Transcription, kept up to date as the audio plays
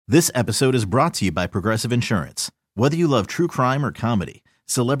This episode is brought to you by Progressive Insurance. Whether you love true crime or comedy,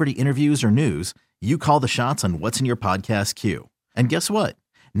 celebrity interviews or news, you call the shots on what's in your podcast queue. And guess what?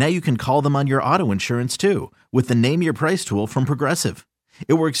 Now you can call them on your auto insurance too with the Name Your Price tool from Progressive.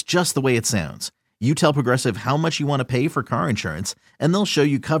 It works just the way it sounds. You tell Progressive how much you want to pay for car insurance, and they'll show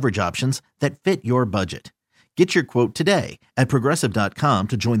you coverage options that fit your budget. Get your quote today at Progressive.com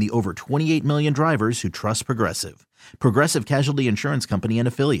to join the over 28 million drivers who trust Progressive. Progressive Casualty Insurance Company and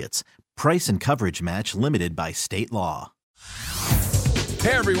Affiliates. Price and coverage match limited by state law.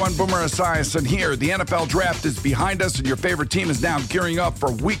 Hey everyone, Boomer Esiason here. The NFL draft is behind us and your favorite team is now gearing up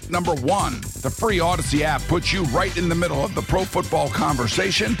for week number 1. The free Odyssey app puts you right in the middle of the pro football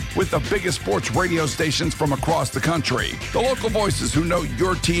conversation with the biggest sports radio stations from across the country. The local voices who know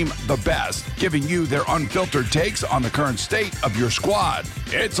your team the best, giving you their unfiltered takes on the current state of your squad.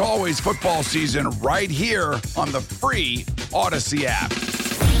 It's always football season right here on the free Odyssey app.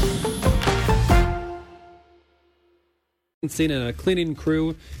 Seen a cleaning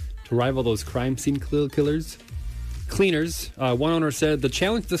crew to rival those crime scene cleaners. One owner said the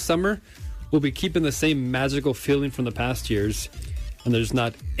challenge this summer will be keeping the same magical feeling from the past years, and there's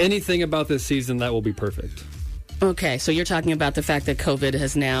not anything about this season that will be perfect. Okay, so you're talking about the fact that COVID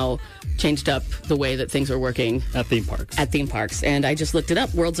has now changed up the way that things are working At theme parks. And I just looked it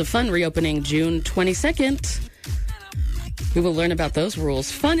up. Worlds of Fun reopening June 22nd. We will learn about those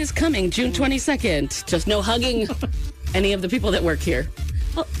rules. Fun is coming June 22nd. Just no hugging any of the people that work here.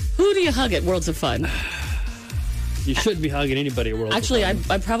 Well, who do you hug at Worlds of Fun? You shouldn't be hugging anybody at Worlds of Fun. Actually,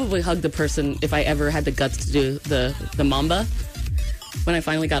 I'd probably hug the person if I ever had the guts to do the Mamba when I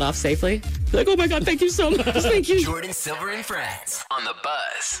finally got off safely. Like, oh my God, thank you so much. Thank you. Jordan Silver and Friends on the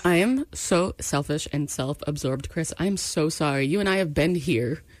Buzz. I am so selfish and self-absorbed, Chris. I am so sorry. You and I have been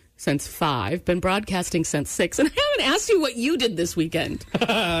here since 5, been broadcasting since 6, and I haven't asked you what you did this weekend.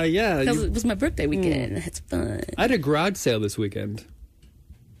 Yeah. Because it was my birthday weekend. It's fun. I had a garage sale this weekend.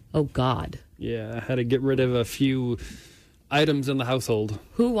 Oh, God. Yeah, I had to get rid of a few items in the household.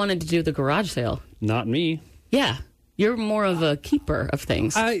 Who wanted to do the garage sale? Not me. Yeah. You're more of a keeper of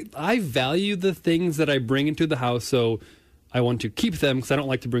things. I value the things that I bring into the house, so I want to keep them because I don't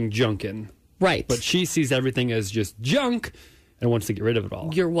like to bring junk in. Right. But she sees everything as just junk and wants to get rid of it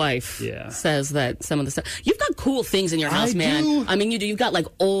all. Your wife says that some of the stuff... You've got cool things in your house, man. Do. I mean, you do. You've got, like,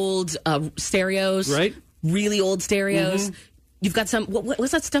 old stereos. Right. Really old stereos. Mm-hmm. You've got some...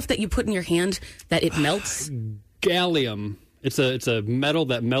 What's that stuff that you put in your hand that it melts? Gallium. It's a metal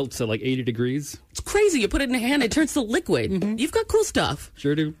that melts at, like, 80 degrees. It's crazy. You put it in your hand, it turns to liquid. Mm-hmm. You've got cool stuff.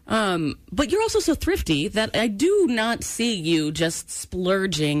 Sure do. But you're also so thrifty that I do not see you just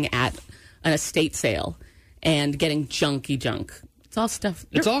splurging at an estate sale and getting junky junk. It's all stuff.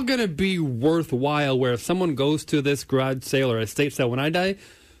 It's all going to be worthwhile where if someone goes to this garage sale or estate sale when I die,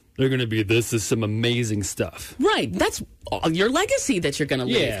 they're going to be, this is some amazing stuff. Right. That's your legacy that you're going to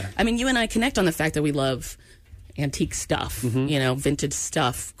leave. Yeah. I mean, you and I connect on the fact that we love antique stuff, vintage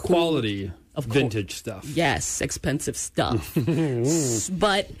stuff. Cool. Quality of vintage stuff. Yes, expensive stuff.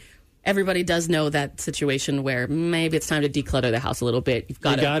 But everybody does know that situation where maybe it's time to declutter the house a little bit. You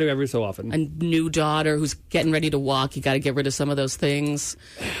got to every so often. A new daughter who's getting ready to walk. You got to get rid of some of those things.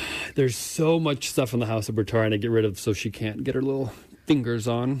 There's so much stuff in the house that we're trying to get rid of so she can't get her little fingers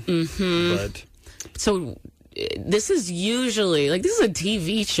on. Mm-hmm. But so this is usually this is a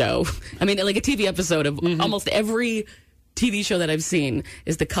TV show. I mean, like a TV episode of almost every TV show that I've seen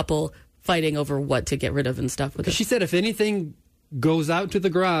is the couple fighting over what to get rid of and stuff. She said if anything goes out to the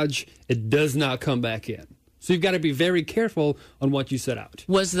garage, it does not come back in. So you've got to be very careful on what you set out.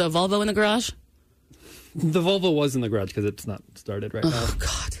 Was the Volvo in the garage? The Volvo was in the garage because it's not started right now. Oh,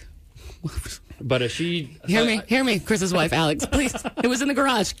 God. But if she... Hear me, Chris's wife, Alex, please. It was in the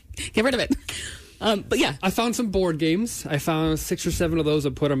garage. Get rid of it. But yeah. I found some board games. I found 6 or 7 of those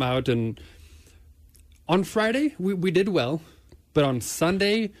and put them out. And on Friday, we did well. But on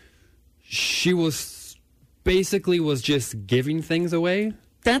Sunday, she was just giving things away.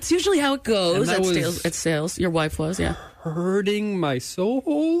 That's usually how it goes at sales. Your wife was, yeah. Hurting my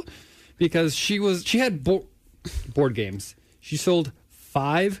soul because she had board games. She sold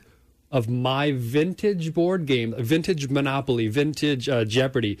 5 of my vintage board games, vintage Monopoly, vintage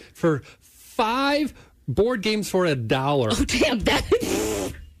Jeopardy, for 5 board games for $1. Oh, damn,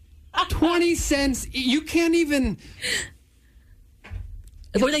 that 20 cents. You can't even...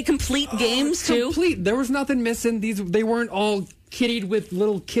 Were they complete games, too? Complete. There was nothing missing. They weren't all kiddied with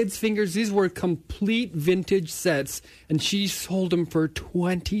little kids' fingers. These were complete vintage sets, and she sold them for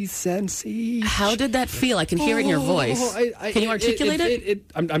 20 cents each. How did that feel? I can hear it in your voice. Can you articulate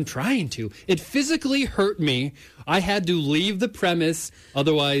it? I'm trying to. It physically hurt me. I had to leave the premise.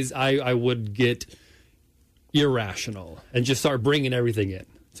 Otherwise, I would get irrational and just start bringing everything in.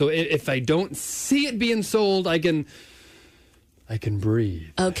 So if I don't see it being sold, I can breathe.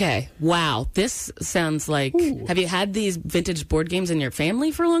 Okay. Wow. This sounds like... Ooh. Have you had these vintage board games in your family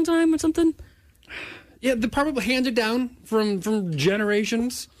for a long time or something? Yeah, they're probably handed down from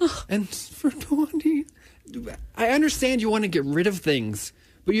generations. And for 20... I understand you want to get rid of things,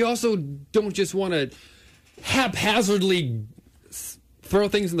 but you also don't just want to haphazardly throw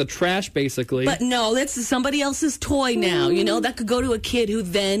things in the trash, basically. But no, that's somebody else's toy now. You know, that could go to a kid who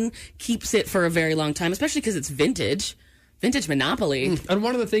then keeps it for a very long time, especially because it's vintage. Vintage Monopoly. And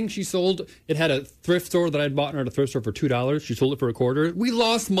one of the things she sold, it had a thrift store that I'd bought her at a thrift store for $2. She sold it for $0.25. We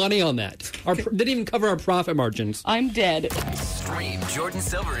lost money on that. Didn't even cover our profit margins. I'm dead. Stream Jordan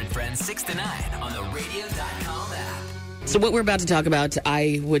Silver and Friends 6 to 9 on the radio.com app. So what we're about to talk about,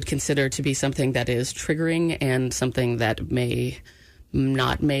 I would consider to be something that is triggering and something that may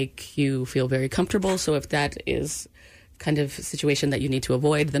not make you feel very comfortable. So if that is kind of situation that you need to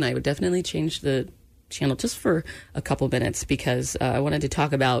avoid, then I would definitely change the channel just for a couple minutes, because I wanted to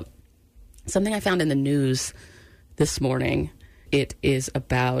talk about something I found in the news this morning. It is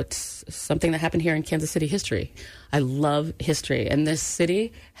about something that happened here in Kansas City history. I love history, and this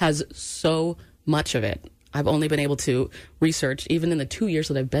city has so much of it. I've only been able to research, even in the 2 years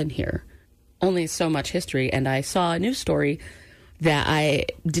that I've been here, only so much history. And I saw a news story that I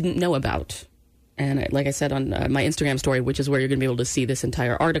didn't know about. And like I said on my Instagram story, which is where you're going to be able to see this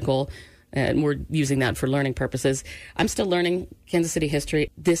entire article, and we're using that for learning purposes. I'm still learning Kansas City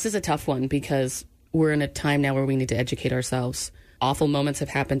history. This is a tough one because we're in a time now where we need to educate ourselves. Awful moments have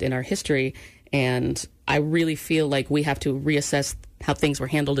happened in our history, and I really feel like we have to reassess how things were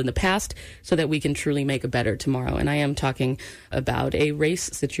handled in the past so that we can truly make a better tomorrow. And I am talking about a race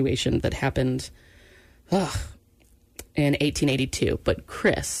situation that happened in 1882. But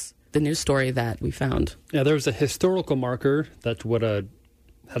Chris, the news story that we found. Yeah, there was a historical marker that would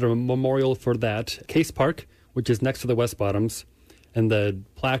had a memorial for that. Case Park, which is next to the West Bottoms, and the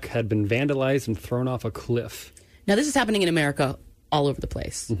plaque had been vandalized and thrown off a cliff. Now, this is happening in America all over the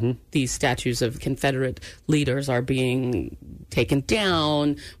place. Mm-hmm. These statues of Confederate leaders are being taken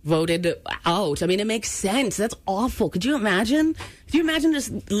down, voted out. I mean, it makes sense. That's awful. Could you imagine? Could you imagine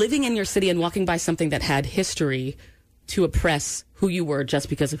just living in your city and walking by something that had history to oppress who you were just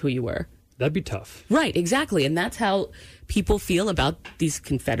because of who you were? That'd be tough. Right, exactly. And that's how people feel about these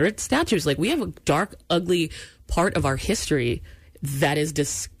Confederate statues. Like, we have a dark, ugly part of our history that is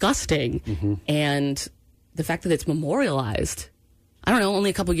disgusting. Mm-hmm. And the fact that it's memorialized, I don't know,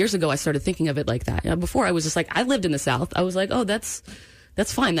 only a couple years ago I started thinking of it like that. You know, before I was just like, I lived in the South. I was like, oh, that's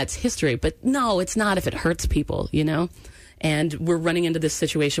fine. That's history. But no, it's not if it hurts people, you know? And we're running into this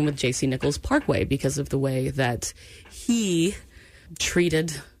situation with J.C. Nichols Parkway because of the way that he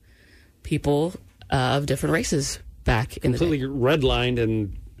treated people of different races back in the day. Completely redlined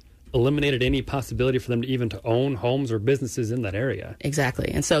and eliminated any possibility for them to even to own homes or businesses in that area.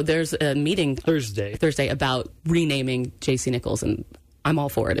 Exactly. And so there's a meeting Thursday about renaming J.C. Nichols, and I'm all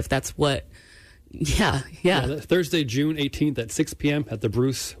for it if that's what... Yeah. Thursday, June 18th at 6 p.m. at the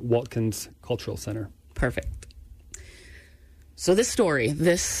Bruce Watkins Cultural Center. Perfect. So this story,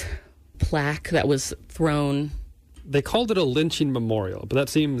 this plaque that was thrown... They called it a lynching memorial, but that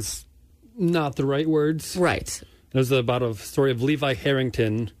seems not the right words. Right. It was about a story of Levi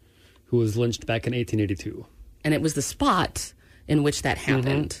Harrington, who was lynched back in 1882. And it was the spot in which that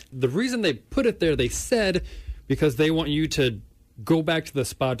happened. Mm-hmm. The reason they put it there, they said, because they want you to go back to the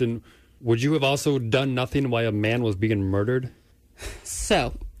spot and would you have also done nothing while a man was being murdered?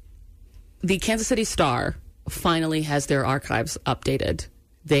 So, the Kansas City Star finally has their archives updated.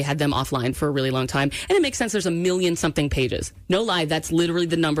 They had them offline for a really long time. And it makes sense. There's 1,000,000-something pages. No lie, that's literally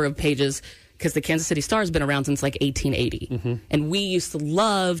the number of pages because the Kansas City Star has been around since like 1880. Mm-hmm. And we used to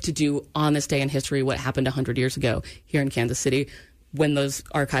love to do On This Day in History, what happened 100 years ago here in Kansas City. When those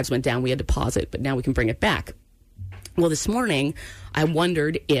archives went down, we had to pause it, but now we can bring it back. Well, this morning, I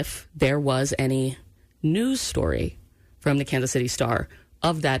wondered if there was any news story from the Kansas City Star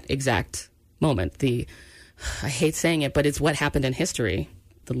of that exact moment. I hate saying it, but it's what happened in history.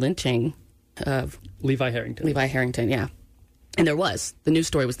 The lynching of Levi Harrington. Levi Harrington, yeah. And there was. The news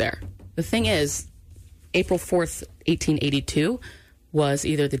story was there. The thing is, April 4th, 1882 was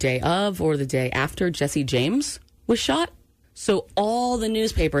either the day of or the day after Jesse James was shot. So all the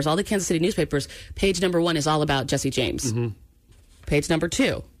newspapers, all the Kansas City newspapers, page number 1 is all about Jesse James. Mm-hmm. Page number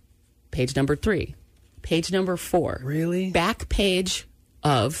 2. Page number 3. Page number 4. Really? Back page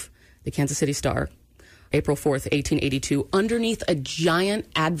of the Kansas City Star, April 4th, 1882, underneath a giant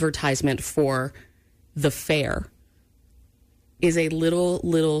advertisement for the fair is a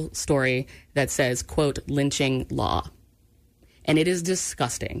little story that says, quote, lynching law. And it is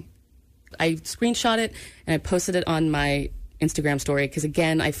disgusting. I screenshot it and I posted it on my Instagram story because,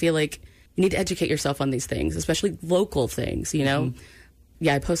 again, I feel like you need to educate yourself on these things, especially local things, you know? Mm-hmm.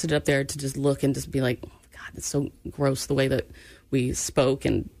 Yeah, I posted it up there to just look and just be like, oh, God, it's so gross the way that we spoke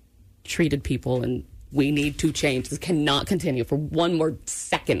and treated people, and we need to change. This cannot continue for one more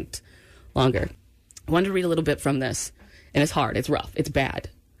second longer. I wanted to read a little bit from this, and it's hard, it's rough, it's bad,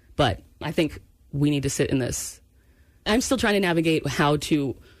 but I think we need to sit in this. I'm still trying to navigate how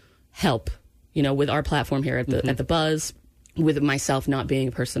to help, you know, with our platform here at the Buzz, with myself not being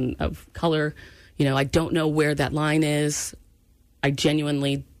a person of color. You know, I don't know where that line is. I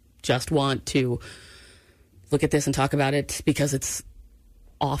genuinely just want to look at this and talk about it because it's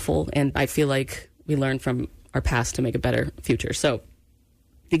awful, and I feel like we learn from our past to make a better future. So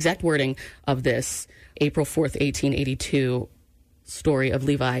the exact wording of this April 4th, 1882 story of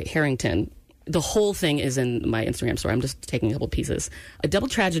Levi Harrington, the whole thing is in my Instagram story. I'm just taking a couple pieces. A double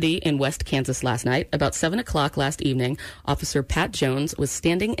tragedy in West Kansas last night. About 7 o'clock last evening, Officer Pat Jones was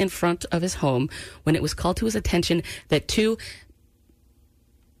standing in front of his home when it was called to his attention that two...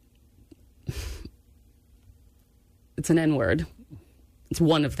 It's an N-word. It's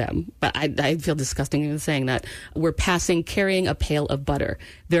one of them, but I feel disgusting even saying that. Were passing carrying a pail of butter.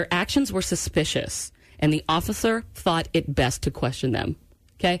 Their actions were suspicious, and the officer thought it best to question them.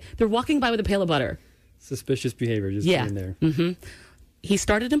 Okay? They're walking by with a pail of butter. Suspicious behavior just in there. Mm-hmm. He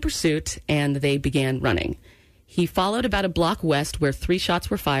started in pursuit, and they began running. He followed about a block west where 3 shots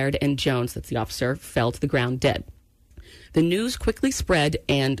were fired, and Jones, that's the officer, fell to the ground dead. The news quickly spread,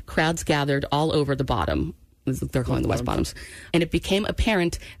 and crowds gathered all over the bottom. They're calling the West Bottoms. And it became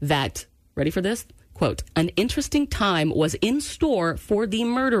apparent that, ready for this? Quote, an interesting time was in store for the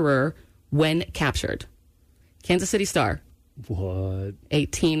murderer when captured. Kansas City Star. What?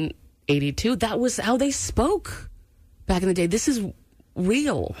 1882. That was how they spoke back in the day. This is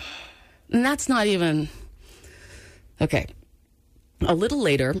real. And that's not even... Okay. A little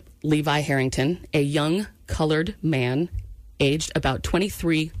later, Levi Harrington, a young colored man, aged about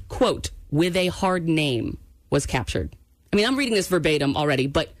 23, quote, with a hard name, was captured. I mean, I'm reading this verbatim already,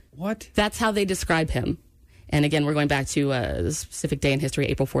 but what? That's how they describe him. And again, we're going back to a specific day in history,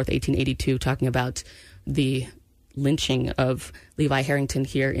 April 4th, 1882, talking about the lynching of Levi Harrington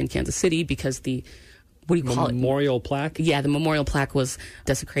here in Kansas City because the, what do you call it? Memorial plaque? Yeah, the memorial plaque was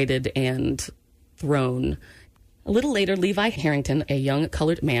desecrated and thrown. A little later, Levi Harrington, a young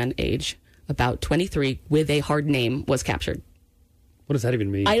colored man, age about 23, with a hard name, was captured. What does that even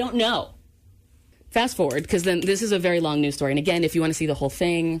mean? I don't know. Fast forward, because then this is a very long news story. And again, if you want to see the whole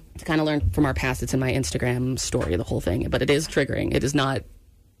thing, to kind of learn from our past, it's in my Instagram story, the whole thing. But it is triggering. It is not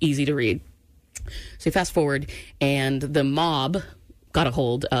easy to read. So you fast forward, and the mob got a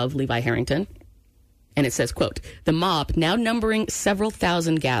hold of Levi Harrington. And it says, quote, the mob, now numbering several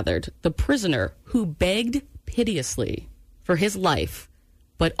thousand, gathered. The prisoner, who begged piteously for his life,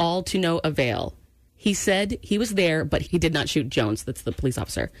 but all to no avail. He said he was there, but he did not shoot Jones. That's the police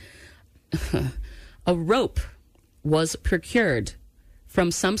officer. A rope was procured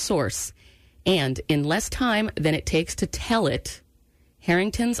from some source, and in less time than it takes to tell it,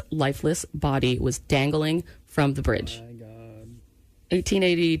 Harrington's lifeless body was dangling from the bridge. Oh my God.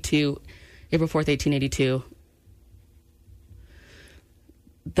 1882, April 4th, 1882.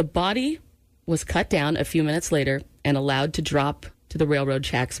 The body was cut down a few minutes later and allowed to drop to the railroad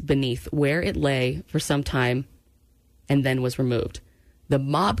tracks beneath, where it lay for some time and then was removed. The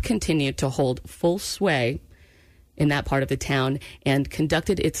mob continued to hold full sway in that part of the town and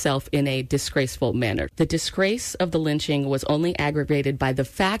conducted itself in a disgraceful manner. The disgrace of the lynching was only aggravated by the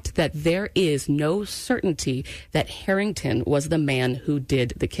fact that there is no certainty that Harrington was the man who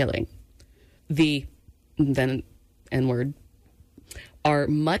did the killing. The, then N-word, are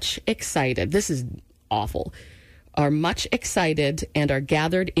much excited. This is awful. Are much excited and are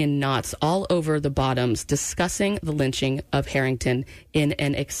gathered in knots all over the bottoms discussing the lynching of Harrington in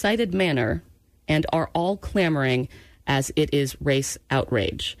an excited manner and are all clamoring as it is race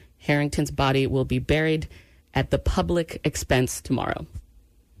outrage. Harrington's body will be buried at the public expense tomorrow.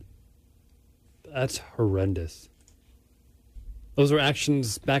 That's horrendous. Those were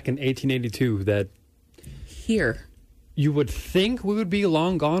actions back in 1882 that here you would think we would be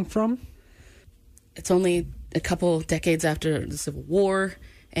long gone from. It's only a couple decades after the Civil War,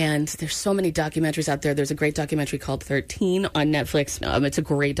 And there's so many documentaries out there. There's a great documentary called 13 on Netflix. It's a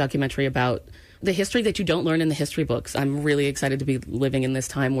great documentary about the history that you don't learn in the history books. I'm really excited to be living in this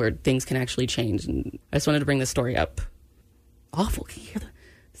time where things can actually change. And I just wanted to bring this story up. Awful. Can you hear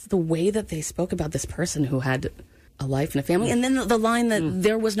the way that they spoke about this person who had a life and a family? And then the line that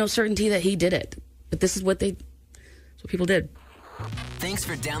there was no certainty that he did it. But this is what people did. Thanks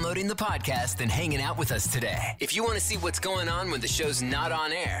for downloading the podcast and hanging out with us today. If you want to see what's going on when the show's not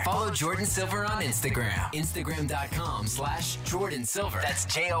on air, follow Jordan Silver on Instagram. Instagram.com/Jordan Silver. That's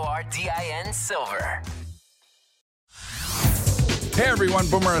JORDIN Silver. Hey everyone,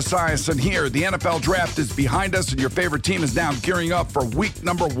 Boomer Esiason here. The NFL Draft is behind us and your favorite team is now gearing up for week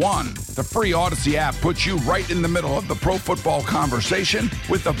number 1. The free Odyssey app puts you right in the middle of the pro football conversation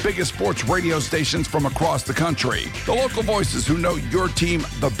with the biggest sports radio stations from across the country. The local voices who know your team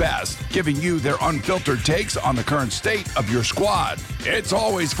the best, giving you their unfiltered takes on the current state of your squad. It's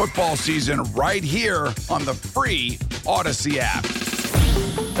always football season right here on the free Odyssey app.